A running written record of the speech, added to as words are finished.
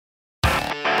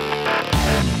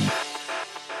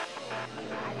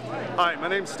Hi, my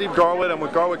name is Steve Garwood. I'm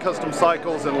with Garwood Custom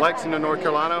Cycles in Lexington, North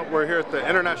Carolina. We're here at the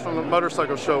International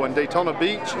Motorcycle Show in Daytona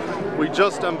Beach. We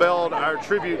just unveiled our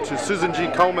tribute to Susan G.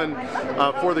 Komen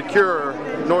for the Cure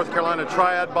North Carolina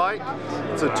Triad bike.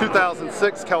 It's a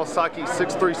 2006 Kawasaki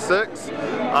 636. It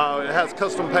has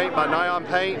custom paint by Neon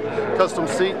Paint, custom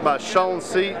seat by Shown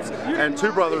Seats, and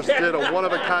Two Brothers did a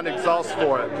one-of-a-kind exhaust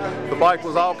for it. The bike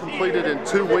was all completed in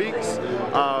 2 weeks.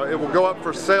 It will go up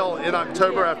for sale in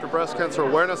October after Breast Cancer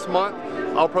Awareness Month.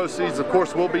 All proceeds, of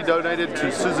course, will be donated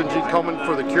to Susan G. Komen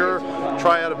for the Cure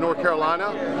Triad of North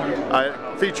Carolina.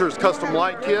 It features custom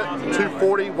light kit,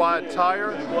 240 wide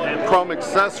tire, chrome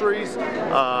accessories,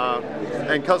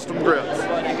 and custom grips.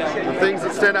 The things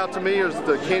that stand out to me is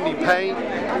the candy paint.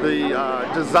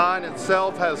 The design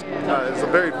itself is a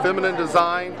very feminine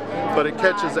design, but it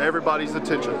catches everybody's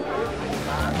attention.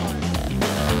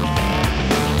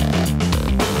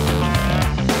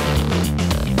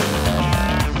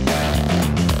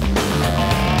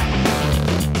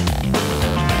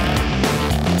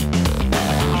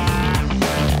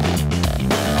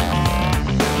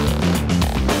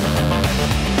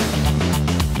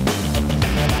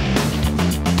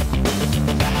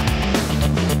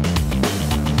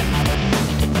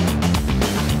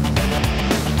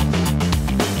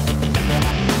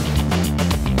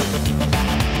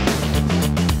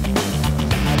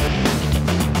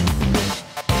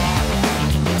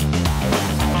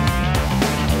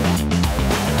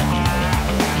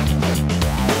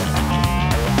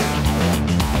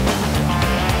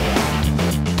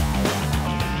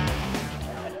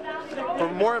 For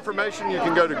more information, you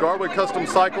can go to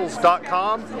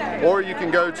GarwoodCustomCycles.com, or you can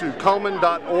go to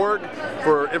Komen.org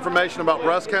for information about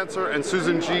breast cancer and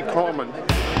Susan G. Komen.